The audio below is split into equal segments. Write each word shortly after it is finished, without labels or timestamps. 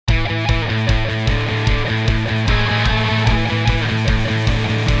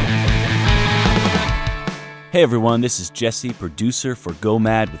Hey everyone, this is Jesse, producer for Go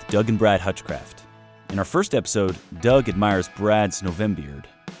Mad with Doug and Brad Hutchcraft. In our first episode, Doug admires Brad's Novembeard.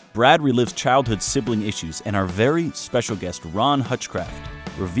 Brad relives childhood sibling issues, and our very special guest, Ron Hutchcraft,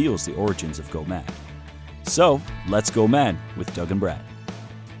 reveals the origins of Go Mad. So, let's go mad with Doug and Brad.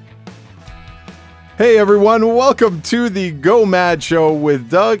 Hey everyone, welcome to the Go Mad Show with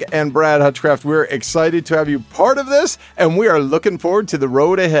Doug and Brad Hutchcraft. We're excited to have you part of this, and we are looking forward to the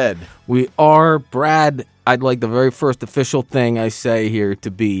road ahead. We are. Brad, I'd like the very first official thing I say here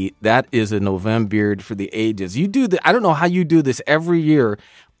to be, that is a Novembeard for the ages. You do I don't know how you do this every year,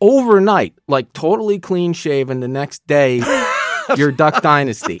 overnight, like totally clean shaven, the next day, your Duck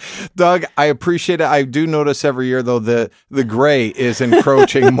Dynasty. Doug, I appreciate it. I do notice every year, though, the gray is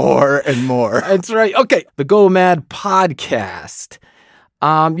encroaching more and more. That's right. Okay, the Go Mad podcast.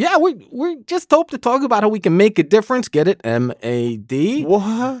 We just hope to talk about how we can make a difference, get it, M-A-D,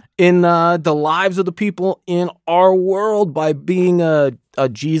 What? in the lives of the people in our world by being a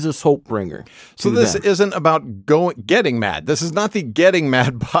Jesus hope bringer. So this isn't about getting mad. This is not the Getting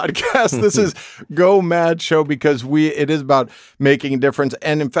Mad podcast. This is Go Mad Show because it is about making a difference.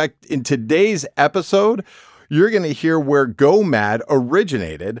 And in fact, in today's episode, you're going to hear where Go Mad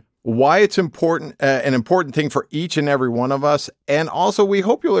originated, why it's important, an important thing for each and every one of us. And also, we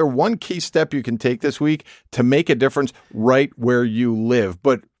hope you'll hear one key step you can take this week to make a difference right where you live.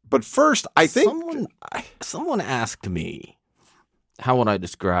 But first, I think someone asked me, how would I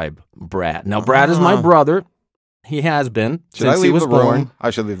describe Brad? Now, Brad is my brother. He has been since he was born.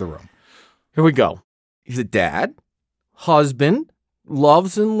 I should leave the room. Here we go. He's a dad, husband,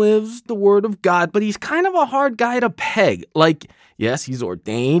 loves and lives the word of God, but he's kind of a hard guy to peg. Like, yes, he's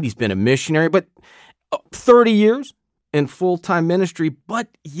ordained, he's been a missionary, but 30 years in full-time ministry, but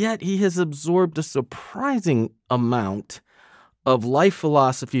yet he has absorbed a surprising amount of life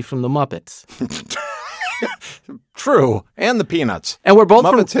philosophy from the Muppets. True. And the Peanuts. And we're both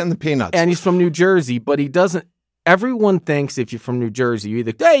Muppets and the Peanuts. And he's from New Jersey, but he doesn't. Everyone thinks if you're from New Jersey, you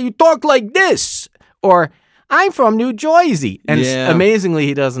either, hey, you talk like this, or I'm from New Jersey. And amazingly,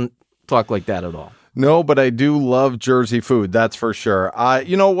 he doesn't talk like that at all. No, but I do love Jersey food. That's for sure.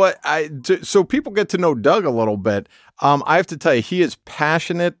 You know what? So people get to know Doug a little bit. I have to tell you, he is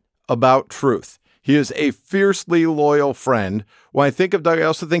passionate about truth. He is a fiercely loyal friend. When I think of Doug, I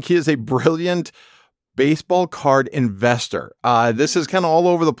also think he is a brilliant baseball card investor. This is kind of all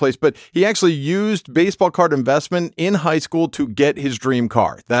over the place, but he actually used baseball card investment in high school to get his dream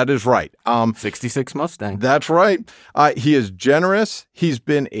car. That is right. 66 Mustang. That's right. He is generous. He's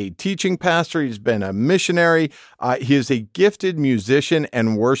been a teaching pastor. He's been a missionary. He is a gifted musician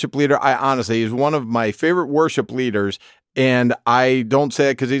and worship leader. He's one of my favorite worship leaders. And I don't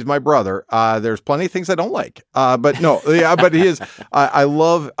say it because he's my brother. There's plenty of things I don't like. But he is. I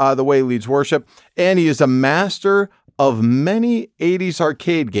love the way he leads worship. And he is a master of many 80s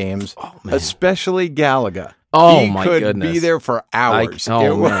arcade games, especially Galaga. Oh, my goodness. He could be there for hours.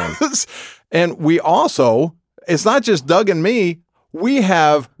 Man. And we also, it's not just Doug and me. We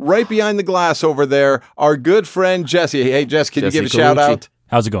have right behind the glass over there our good friend Jesse. Hey, Jess, can you give a shout out?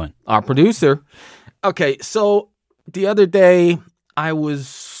 How's it going? Our producer. Okay, so the other day, I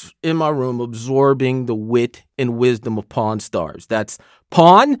was in my room absorbing the wit and wisdom of Pawn Stars. That's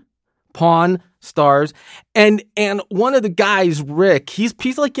Pawn Stars. And one of the guys, Rick,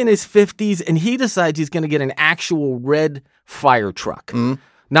 he's like in his 50s, and he decides he's going to get an actual red fire truck. Mm.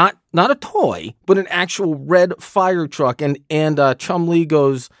 Not a toy, but an actual red fire truck. And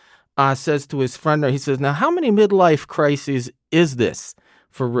Chumlee says to his friend there, he says, now, how many midlife crises is this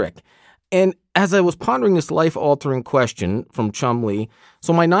for Rick? And as I was pondering this life-altering question from Chumlee,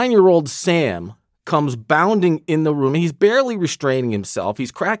 so my 9-year-old Sam comes bounding in the room. He's barely restraining himself.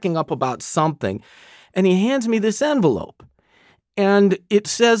 He's cracking up about something. And he hands me this envelope. And it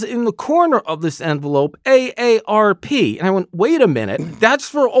says in the corner of this envelope, AARP. And I went, wait a minute. That's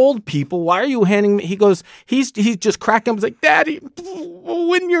for old people. Why are you handing me? He goes, he's just cracking up. He's like, Daddy,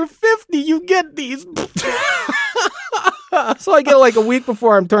 when you're 50, you get these. So I get like a week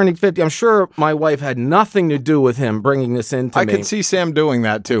before I'm turning 50. I'm sure my wife had nothing to do with him bringing this in to me. I can see Sam doing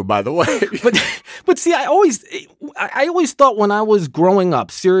that too, by the way. But see, I always thought when I was growing up,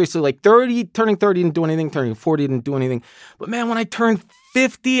 seriously, like turning 30 didn't do anything, turning 40 didn't do anything. But man, when I turned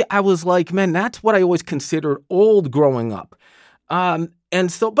 50, I was like, man, that's what I always considered old growing up. And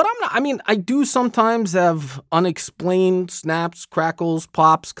so, but I'm not, I mean, I do sometimes have unexplained snaps, crackles,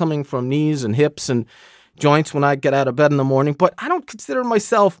 pops coming from knees and hips and joints when I get out of bed in the morning, but I don't consider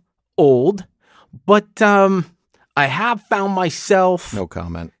myself old. But I have found myself no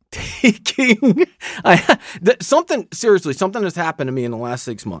comment taking something has happened to me in the last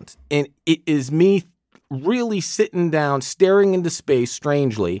 6 months, and it is me really sitting down, staring into space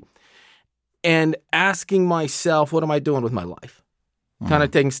strangely, and asking myself, what am I doing with my life? Kind of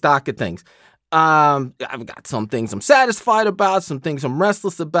taking stock of things. I've got some things I'm satisfied about, some things I'm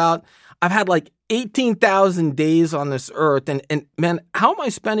restless about. I've had like 18,000 days on this earth. And man, how am I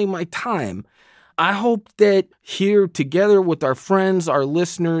spending my time? I hope that here together with our friends, our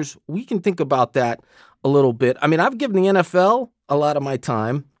listeners, we can think about that a little bit. I mean, I've given the NFL a lot of my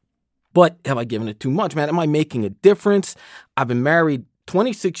time, but have I given it too much, man? Am I making a difference? I've been married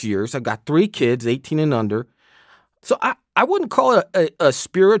 26 years. I've got 3 kids, 18 and under. So I wouldn't call it a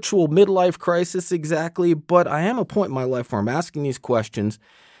spiritual midlife crisis exactly, but I am at a point in my life where I'm asking these questions.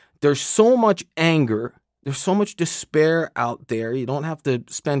 There's so much anger. There's so much despair out there. You don't have to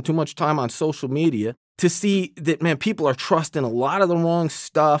spend too much time on social media to see that, man, people are trusting a lot of the wrong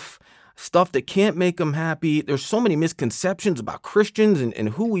stuff that can't make them happy. There's so many misconceptions about Christians and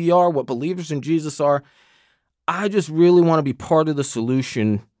who we are, what believers in Jesus are. I just really want to be part of the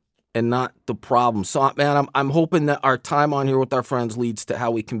solution and not the problem. So, man, I'm hoping that our time on here with our friends leads to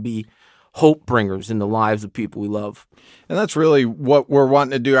how we can be hope bringers in the lives of people we love. And that's really what we're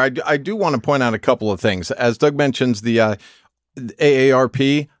wanting to do. I do want to point out a couple of things. As Doug mentions the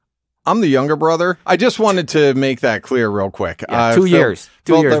AARP, I'm the younger brother. I just wanted to make that clear real quick. Yeah, 2 years.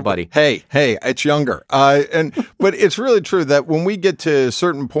 2 years, buddy. Hey, it's younger. But it's really true that when we get to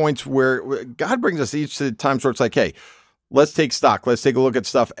certain points where God brings us each to times where it's like, hey, let's take stock. Let's take a look at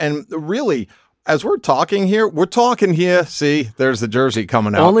stuff. And really, as we're talking here, see, there's the jersey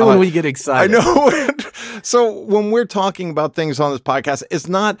coming out. Only when we get excited. I know. So when we're talking about things on this podcast, it's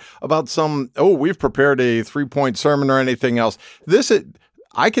not about we've prepared a 3-point sermon or anything else.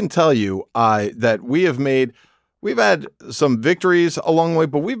 I can tell you that we've had some victories along the way,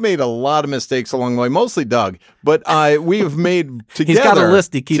 but we've made a lot of mistakes along the way, mostly Doug. But we've made together. He's got a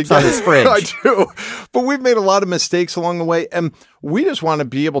list he keeps on his fridge. I do. But we've made a lot of mistakes along the way, and we just want to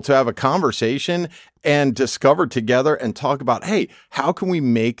be able to have a conversation and discover together and talk about, hey, how can we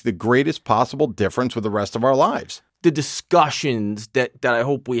make the greatest possible difference with the rest of our lives? The discussions that I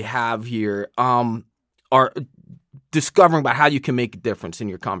hope we have here are discovering about how you can make a difference in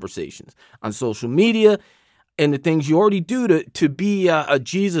your conversations on social media and the things you already do to be a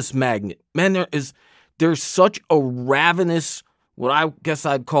Jesus magnet. Man, there's such a ravenous, what I guess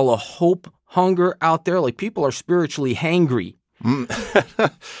I'd call a hope hunger out there. Like, people are spiritually hangry.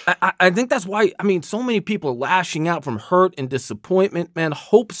 I think that's why, so many people are lashing out from hurt and disappointment. Man,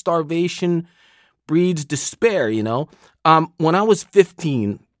 hope starvation breeds despair, you know? When I was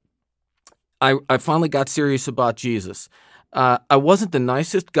 15, I finally got serious about Jesus. I wasn't the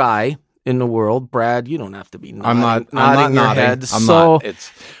nicest guy in the world. Brad, you don't have to be nodding your head.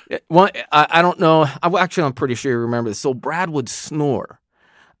 I don't know. I'm pretty sure you remember this. So Brad would snore.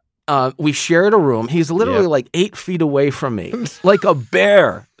 We shared a room. He's literally like 8 feet away from me, like a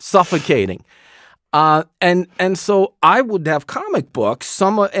bear suffocating. And so I would have comic books,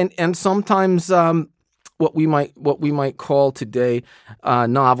 and sometimes what we might call today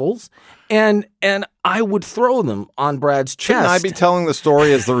novels, and I would throw them on Brad's chest. Shouldn't I be telling the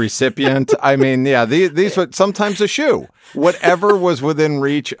story as the recipient? These were sometimes a shoe, whatever was within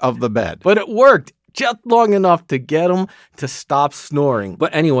reach of the bed. But it worked just long enough to get him to stop snoring.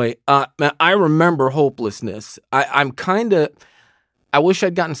 But anyway, man, I remember hopelessness. I wish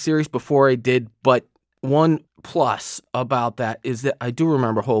I'd gotten serious before I did, but one plus about that is that I do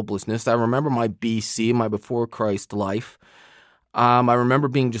remember hopelessness. I remember my BC, my before Christ life. I remember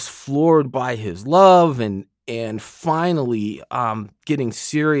being just floored by his love and finally getting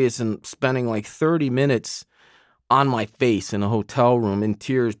serious and spending like 30 minutes on my face in a hotel room in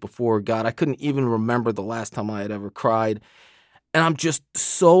tears before God. I couldn't even remember the last time I had ever cried. And I'm just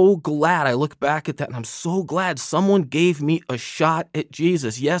so glad. I look back at that and I'm so glad someone gave me a shot at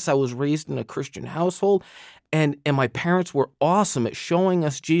Jesus. Yes, I was raised in a Christian household and my parents were awesome at showing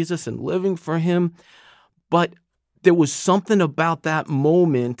us Jesus and living for him. But there was something about that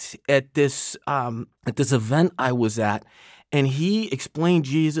moment at this event I was at, and he explained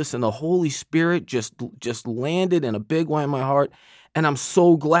Jesus, and the Holy Spirit just landed in a big way in my heart. And I'm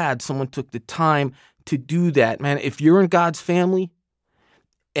so glad someone took the time to do that. Man, if you're in God's family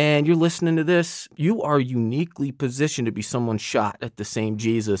and you're listening to this, you are uniquely positioned to be someone's shot at the same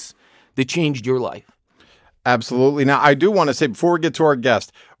Jesus that changed your life. Absolutely. Now, I do want to say, before we get to our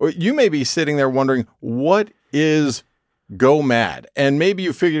guest, you may be sitting there wondering, what is Go Mad? And maybe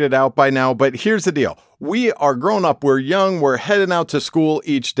you figured it out by now, but here's the deal. We are grown up, we're young, we're heading out to school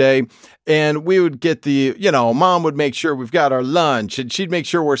each day, and we would get mom would make sure we've got our lunch, and she'd make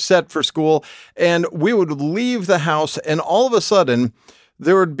sure we're set for school, and we would leave the house, and all of a sudden,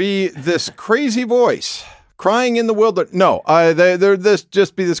 there would be this crazy voice crying in the wilderness. No, there'd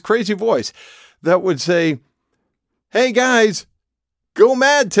just be this crazy voice that would say, "Hey guys, go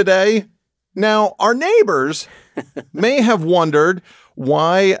mad today." Now, our neighbors may have wondered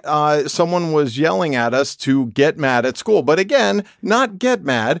why someone was yelling at us to get mad at school. But again, not get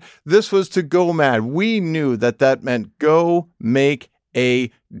mad. This was to go mad. We knew that meant go make a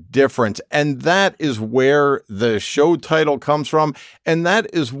difference. And that is where the show title comes from. And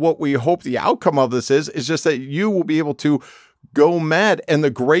that is what we hope the outcome of this is just that you will be able to go mad. And the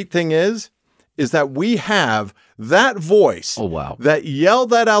great thing is that we have that voice that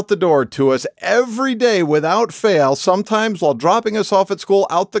yelled that out the door to us every day without fail, sometimes while dropping us off at school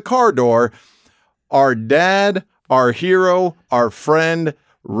out the car door. Our dad, our hero, our friend,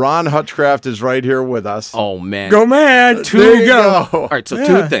 Ron Hutchcraft is right here with us. Oh, man. Go mad. There you go. All right, so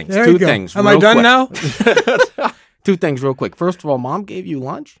two things. Am I done now? Two things real quick. First of all, Mom gave you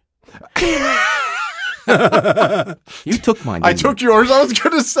lunch? You took mine. I took yours, I was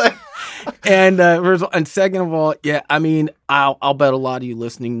going to say. And second of all, yeah, I mean, I'll bet a lot of you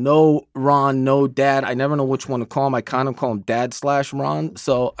listening know Ron, know Dad. I never know which one to call him. I kind of call him Dad/Ron,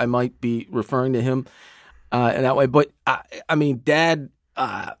 so I might be referring to him in that way. But I mean, Dad,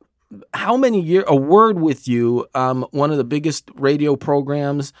 how many years? A Word With You, one of the biggest radio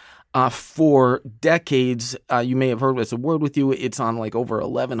programs for decades. You may have heard of it. It's A Word With You. It's on like over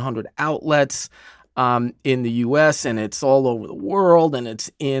 1,100 outlets. In the U.S., and it's all over the world, and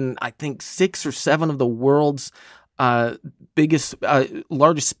it's in, I think, 6 or 7 of the world's largest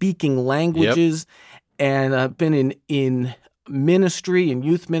speaking languages. Yep. And I've been in ministry and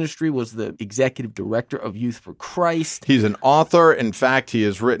youth ministry, was the executive director of Youth for Christ. He's an author. In fact, he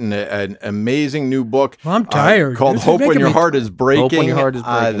has written an amazing new book. Well, I'm tired. Called Hope When Your Heart Is Breaking. Hope When Your Heart Is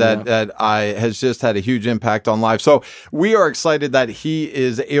Breaking. That has just had a huge impact on lives. So we are excited that he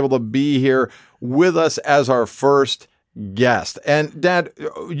is able to be here with us as our first guest. And Dad,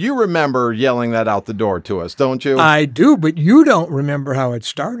 you remember yelling that out the door to us, don't you? I do, but you don't remember how it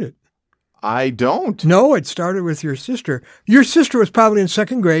started. I don't. No, it started with your sister. Your sister was probably in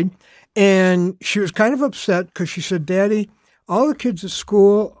 2nd grade, and she was kind of upset because she said, "Daddy, all the kids at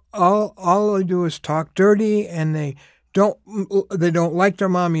school, all they do is talk dirty, and they don't like their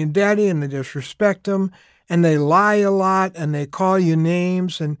mommy and daddy, and they disrespect them, and they lie a lot, and they call you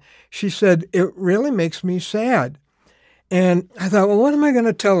names." And she said, "It really makes me sad." And I thought, well, what am I going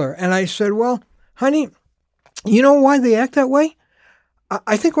to tell her? And I said, well, honey, you know why they act that way?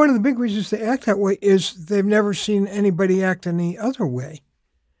 I think one of the big reasons they act that way is they've never seen anybody act any other way.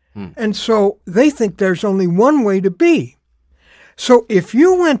 And so they think there's only one way to be. So if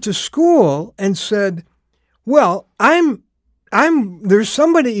you went to school and said, well, there's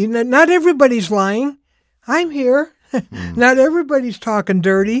somebody, not everybody's lying. I'm here. Not everybody's talking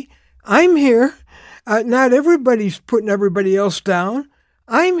dirty. I'm here. Not everybody's putting everybody else down.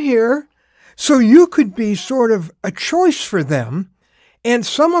 I'm here. So you could be sort of a choice for them. And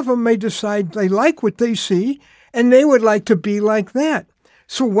some of them may decide they like what they see and they would like to be like that.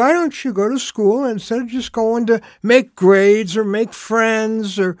 So why don't you go to school and instead of just going to make grades or make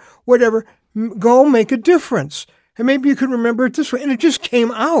friends or whatever, go make a difference. And maybe you can remember it this way. And it just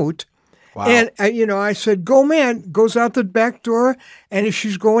came out. Wow. And, I said, go mad, goes out the back door. And as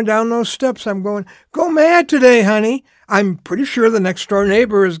she's going down those steps, I'm going, go mad today, honey. I'm pretty sure the next door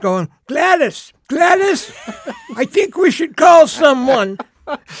neighbor is going, Gladys, I think we should call someone.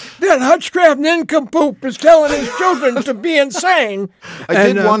 That Hutchcraft nincompoop is telling his children to be insane.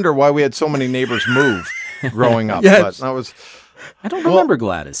 I did wonder why we had so many neighbors move growing up. Yes. But I don't remember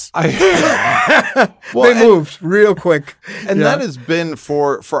Gladys. They moved real quick. And that has been,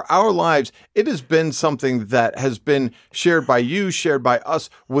 for our lives, it has been something that has been shared by you, shared by us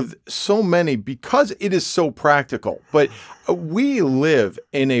with so many because it is so practical. But we live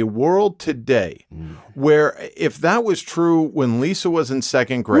in a world today where if that was true when Lisa was in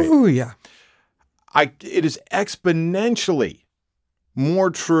 2nd grade, ooh, yeah. It is exponentially more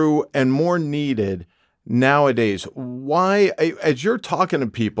true and more needed nowadays. Why, as you're talking to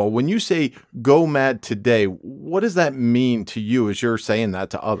people, when you say go mad today, what does that mean to you as you're saying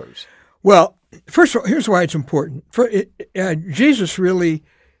that to others? Well, first of all, here's why it's important. Jesus really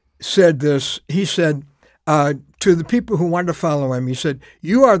said this. He said to the people who wanted to follow him, he said,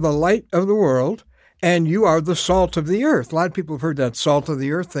 you are the light of the world and you are the salt of the earth. A lot of people have heard that salt of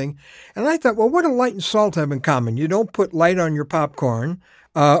the earth thing. And I thought, well, what do light and salt have in common? You don't put light on your popcorn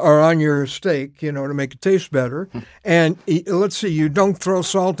or on your steak, to make it taste better. And let's see, you don't throw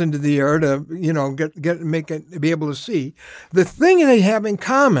salt into the air to, make it be able to see. The thing they have in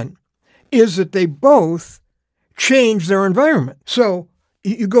common is that they both change their environment. So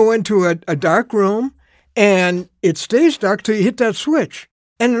you go into a dark room and it stays dark till you hit that switch.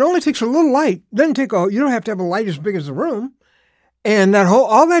 And it only takes a little light. You don't have to have a light as big as the room. And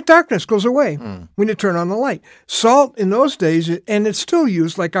all that darkness goes away when you turn on the light. Salt in those days, and it's still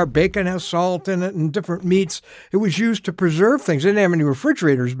used, like our bacon has salt in it and different meats. It was used to preserve things. They didn't have any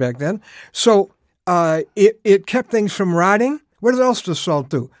refrigerators back then. So it kept things from rotting. What else does salt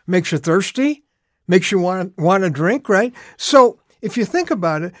do? Makes you thirsty, makes you want to drink, right? So if you think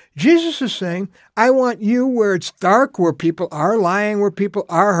about it, Jesus is saying, I want you where it's dark, where people are lying, where people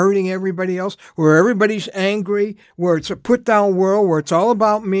are hurting everybody else, where everybody's angry, where it's a put-down world, where it's all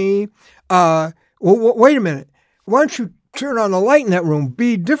about me. Wait a minute. Why don't you turn on the light in that room?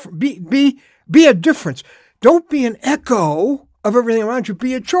 Be different. Be a difference. Don't be an echo of everything around you.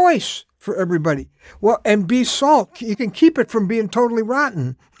 Be a choice for everybody. Well, and be salt. You can keep it from being totally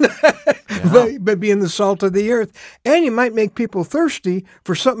rotten by being the salt of the earth. And you might make people thirsty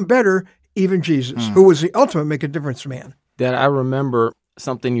for something better, even Jesus, who was the ultimate make a difference man. Dad, I remember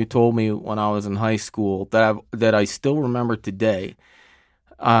something you told me when I was in high school that I still remember today.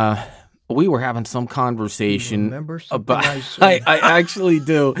 We were having some conversation about. I actually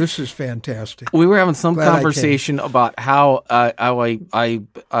do. This is fantastic. We were having some conversation about how I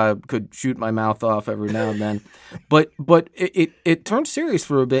could shoot my mouth off every now and then, but it turned serious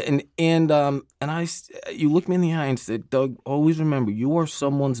for a bit, and you looked me in the eye and said, Doug, always remember, you are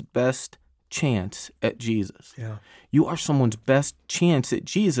someone's best chance at Jesus. Yeah, you are someone's best chance at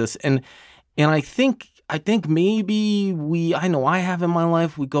Jesus, and I think maybe I know I have in my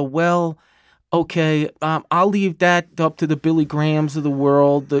life, we go, well, okay, I'll leave that up to the Billy Grahams of the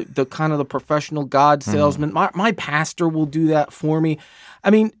world, the kind of the professional God salesman. My pastor will do that for me. I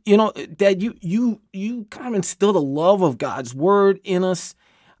mean, Dad, you kind of instilled a love of God's word in us.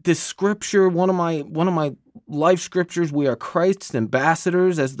 This scripture, one of my life scriptures, we are Christ's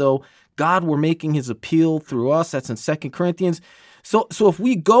ambassadors, as though God were making his appeal through us. That's in 2 Corinthians. So if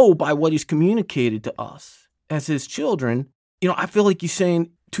we go by what he's communicated to us as his children, I feel like he's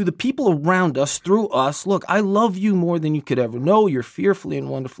saying to the people around us, through us, look, I love you more than you could ever know. You're fearfully and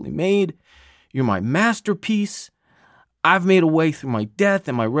wonderfully made. You're my masterpiece. I've made a way through my death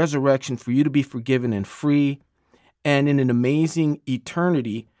and my resurrection for you to be forgiven and free and in an amazing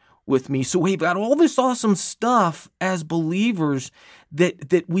eternity with me. So we've got all this awesome stuff as believers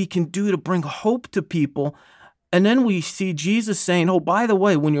that we can do to bring hope to people. And then we see Jesus saying, oh, by the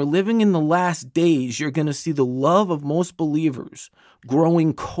way, when you're living in the last days, you're going to see the love of most believers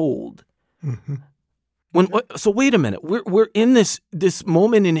growing cold. Mm-hmm. So wait a minute. We're in this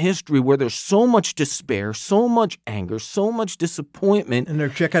moment in history where there's so much despair, so much anger, so much disappointment. And they're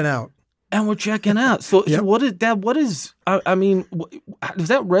checking out. And we're checking out. So, Yep. So what is that? What is, I mean, does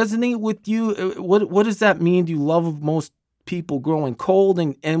that resonate with you? What does that mean? Do you love of most people growing cold?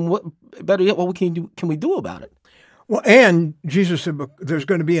 And what, better yet, what can we do about it? Well, and Jesus said there's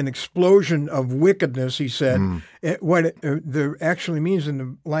going to be an explosion of wickedness, he said. What it actually means in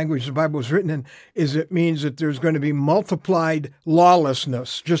the language the Bible is written in is it means that there's going to be multiplied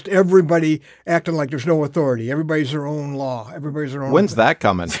lawlessness, just everybody acting like there's no authority. Everybody's their own law. Everybody's their own. When's that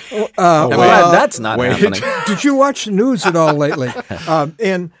coming? That's not happening. Did you watch the news at all lately?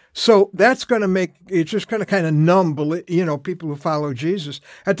 And so that's going to make it's just going to kind of numb, people who follow Jesus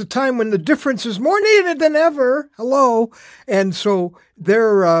at the time when the difference is more needed than ever. Hello, and so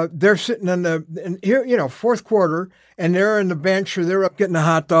they're sitting here, fourth quarter, and they're in the bench or they're up getting a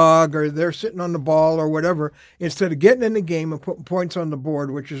hot dog or they're sitting on the ball or whatever instead of getting in the game and putting points on the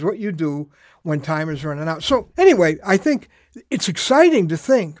board, which is what you do when time is running out. So anyway, I think it's exciting to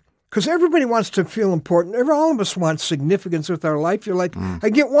think. Because everybody wants to feel important. All of us want significance with our life. You're like, I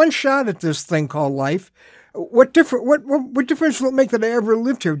get one shot at this thing called life. What difference will it make that I ever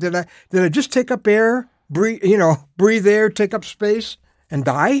lived here? Did I just take up air, breathe air, take up space, and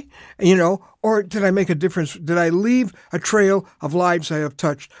die? Or did I make a difference? Did I leave a trail of lives I have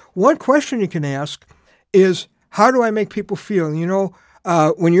touched? One question you can ask is, how do I make people feel?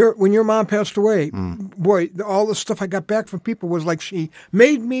 When your mom passed away, boy, all the stuff I got back from people was like she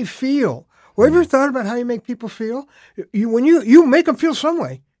made me feel. Well, have you ever thought about how you make people feel? When you make them feel some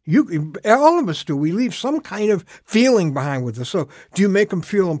way. All of us do. We leave some kind of feeling behind with us. So do you make them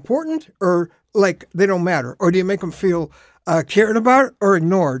feel important or like they don't matter? Or do you make them feel cared about or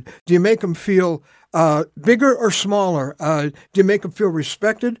ignored? Do you make them feel bigger or smaller? Do you make them feel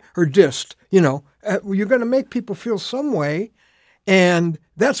respected or dissed? You're going to make people feel some way. And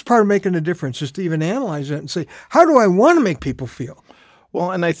that's part of making a difference, is to even analyze it and say, how do I want to make people feel? Well,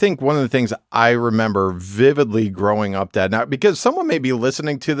 and I think one of the things I remember vividly growing up, Dad, now, because someone may be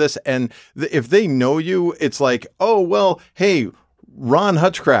listening to this, and if they know you, it's like, oh, well, hey, Ron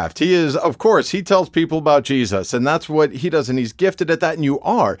Hutchcraft. He is, of course, he tells people about Jesus, and that's what he does, and he's gifted at that, and you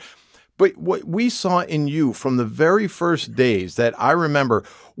are. But what we saw in you from the very first days that I remember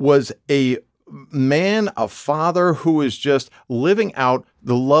was a man, a father who is just living out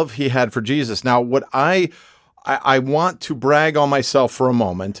the love he had for Jesus. Now, what I want to brag on myself for a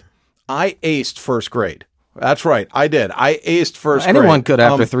moment. I aced first grade. That's right. I did. I aced first grade. Anyone could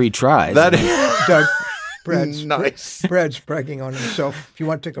after 3 tries. That Doug, Brad's, nice. Brad's bragging on himself. If you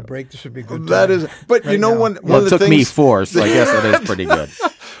want to take a break, this would be a good time. That is, but right, you know, one well, of it the took things, me 4, so I guess it is pretty good.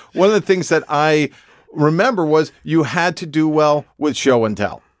 One of the things that I remember was you had to do well with show and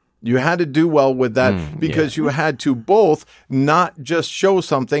tell. You had to do well with that because you had to both not just show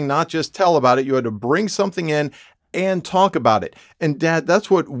something, not just tell about it. You had to bring something in and talk about it. And Dad,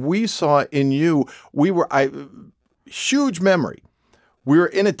 that's what we saw in you. Huge memory. We were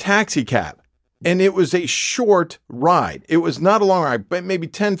in a taxi cab and it was a short ride. It was not a long ride, but maybe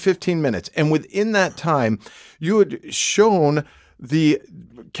 10, 15 minutes. And within that time, you had shown the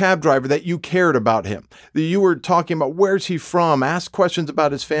cab driver that you cared about him, that you were talking about where's he from, asked questions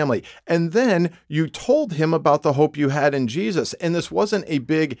about his family. And then you told him about the hope you had in Jesus. And this wasn't a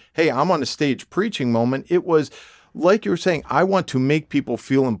big, hey, I'm on a stage preaching moment. It was like you were saying, I want to make people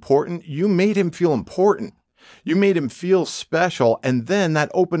feel important. You made him feel important. You made him feel special. And then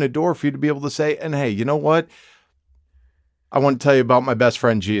that opened a door for you to be able to say, and hey, you know what? I want to tell you about my best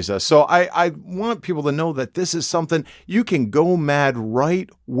friend, Jesus. So I want people to know that this is something you can go mad right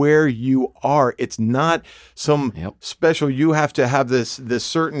where you are. It's not some special, you have to have this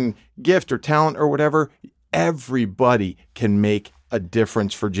certain gift or talent or whatever. Everybody can make a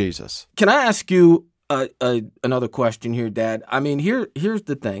difference for Jesus. Can I ask you another question here, Dad? I mean, here's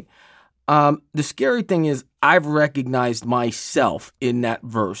the thing. The scary thing is I've recognized myself in that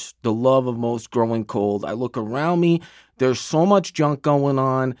verse, the love of most growing cold. I look around me. There's so much junk going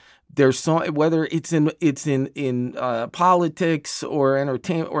on. There's so, whether it's in politics or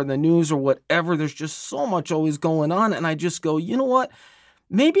entertainment or the news or whatever, there's just so much always going on. And I just go, you know what?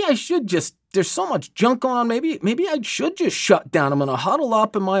 Maybe I should just, there's so much junk going on. Maybe I should just shut down. I'm going to huddle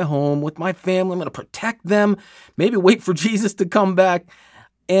up in my home with my family. I'm going to protect them. Maybe wait for Jesus to come back.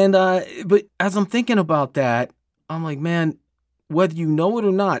 And, but as I'm thinking about that, I'm like, man, whether you know it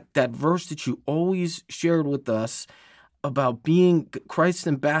or not, that verse that you always shared with us about being Christ's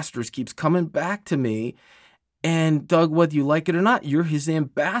ambassadors keeps coming back to me. And Doug, whether you like it or not, you're his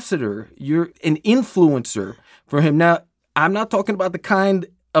ambassador. You're an influencer for him. Now, I'm not talking about the kind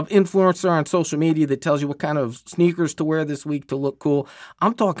of influencer on social media that tells you what kind of sneakers to wear this week to look cool.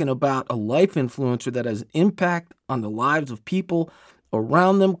 I'm talking about a life influencer that has an impact on the lives of people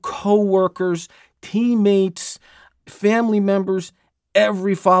around them, co-workers, teammates, family members.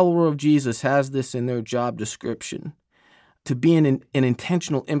 Every follower of Jesus has this in their job description, to be an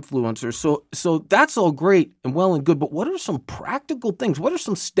intentional influencer. So that's all great and well and good, but what are some practical things? What are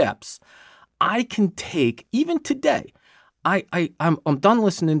some steps I can take even today? I'm done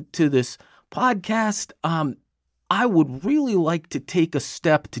listening to this podcast. I would really like to take a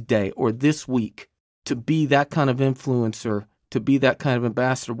step today or this week to be that kind of influencer, to be that kind of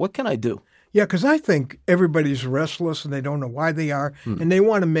ambassador. What can I do? Yeah, because I think everybody's restless and they don't know why they are, and they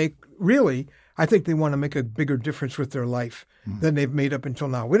want to make, really, I think they want to make a bigger difference with their life than they've made up until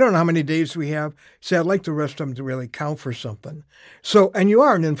now. We don't know how many days we have. Say, I'd like the rest of them to really count for something. So, and you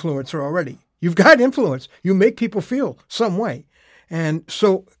are an influencer already. You've got influence. You make people feel some way. And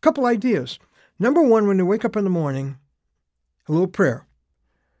so a couple ideas. Number one, when you wake up in the morning, a little prayer.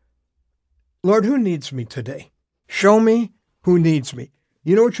 Lord, who needs me today? Show me who needs me.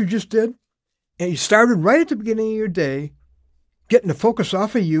 You know what you just did? And you started right at the beginning of your day, getting the focus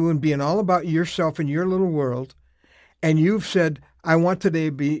off of you and being all about yourself and your little world. And you've said, I want today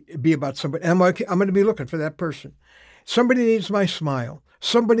to be about somebody. I'm going to be looking for that person. Somebody needs my smile.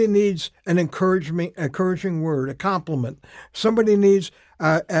 Somebody needs an encouraging word, a compliment. Somebody needs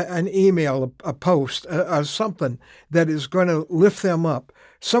an email, a post, something that is going to lift them up.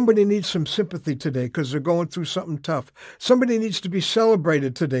 Somebody needs some sympathy today because they're going through something tough. Somebody needs to be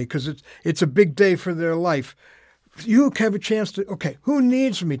celebrated today because it's a big day for their life. You have a chance to, okay, who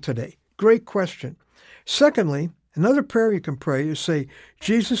needs me today? Great question. Secondly, another prayer you can pray is say,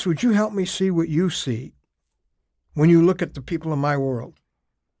 Jesus, would you help me see what you see when you look at the people in my world?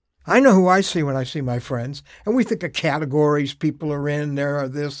 I know who I see when I see my friends, and we think of categories people are in, there are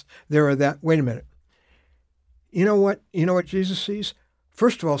this, there are that. Wait a minute. You know what? You know what Jesus sees?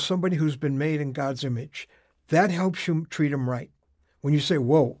 First of all, somebody who's been made in God's image. That helps you treat them right. When you say,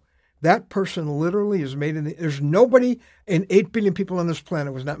 whoa, that person literally is made there's nobody in 8 billion people on this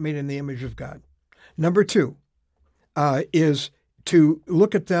planet was not made in the image of God. Number two is to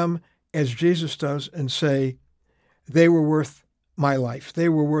look at them as Jesus does and say, they were worth my life. They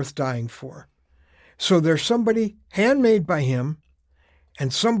were worth dying for. So there's somebody handmade by him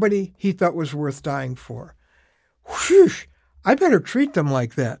and somebody he thought was worth dying for. Whew, I better treat them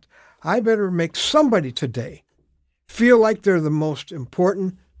like that. I better make somebody today feel like they're the most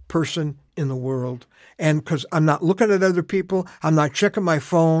important person in the world. And because I'm not looking at other people, I'm not checking my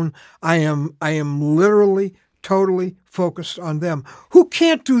phone. I am literally, totally focused on them. Who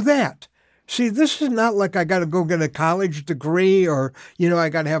can't do that? See, this is not like I got to go get a college degree or, I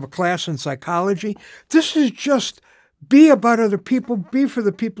got to have a class in psychology. This is just be about other people, be for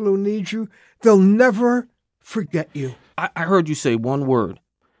the people who need you. They'll never forget you. I heard you say one word,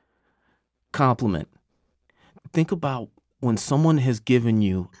 compliment. Think about when someone has given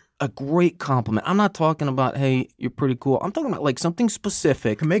you a great compliment. I'm not talking about, hey, you're pretty cool. I'm talking about like something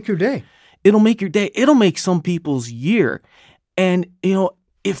specific. Can make your day. It'll make your day. It'll make some people's year. And,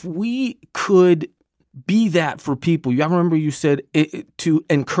 if we could be that for people, I remember you said to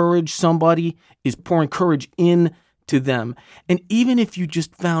encourage somebody is pouring courage into them. And even if you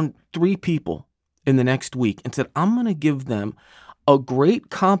just found 3 people in the next week and said, I'm going to give them a great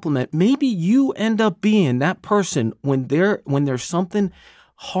compliment, maybe you end up being that person when there's something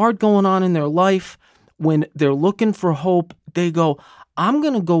hard going on in their life, when they're looking for hope, they go, I'm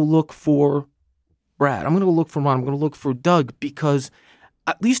going to go look for Brad. I'm going to go look for Ron. I'm going to look for Doug because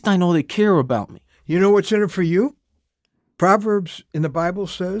at least I know they care about me. You know what's in it for you? Proverbs in the Bible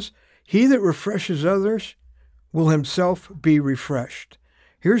says, he that refreshes others will himself be refreshed.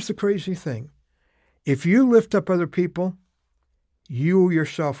 Here's the crazy thing. If you lift up other people, you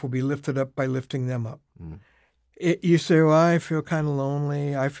yourself will be lifted up by lifting them up. Mm. You say, well, I feel kind of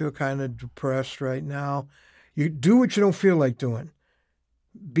lonely. I feel kind of depressed right now. You do what you don't feel like doing.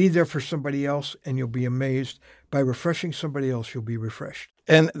 Be there for somebody else, and you'll be amazed. By refreshing somebody else, you'll be refreshed.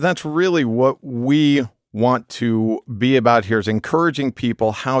 And that's really what we want to be about here, is encouraging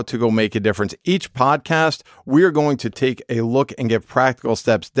people how to go make a difference. Each podcast, we are going to take a look and give practical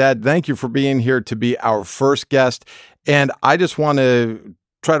steps. Dad, thank you for being here to be our first guest. And I just want to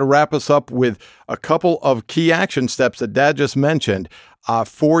try to wrap us up with a couple of key action steps that Dad just mentioned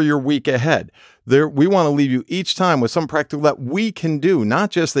for your week ahead. We want to leave you each time with some practical that we can do,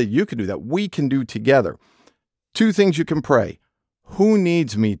 not just that you can do, that we can do together. 2 things you can pray. Who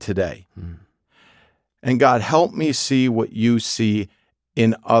needs me today? And God, help me see what you see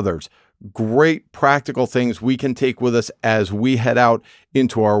in others. Great practical things we can take with us as we head out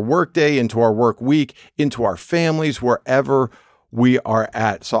into our workday, into our work week, into our families, wherever we are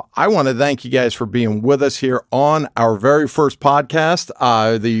at. So I want to thank you guys for being with us here on our very first podcast,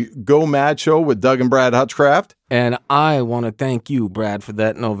 the Go Mad Show with Doug and Brad Hutchcraft. And I want to thank you, Brad, for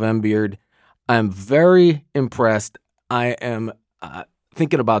that Novembeard. I'm very impressed. I am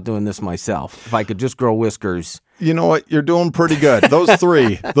thinking about doing this myself. If I could just grow whiskers. You know what? You're doing pretty good. Those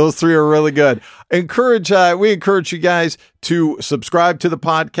three are really good. We encourage you guys to subscribe to the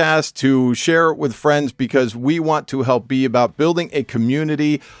podcast, to share it with friends, because we want to help be about building a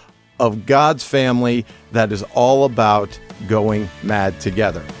community of God's family that is all about going mad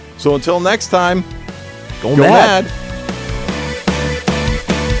together. So until next time, go mad.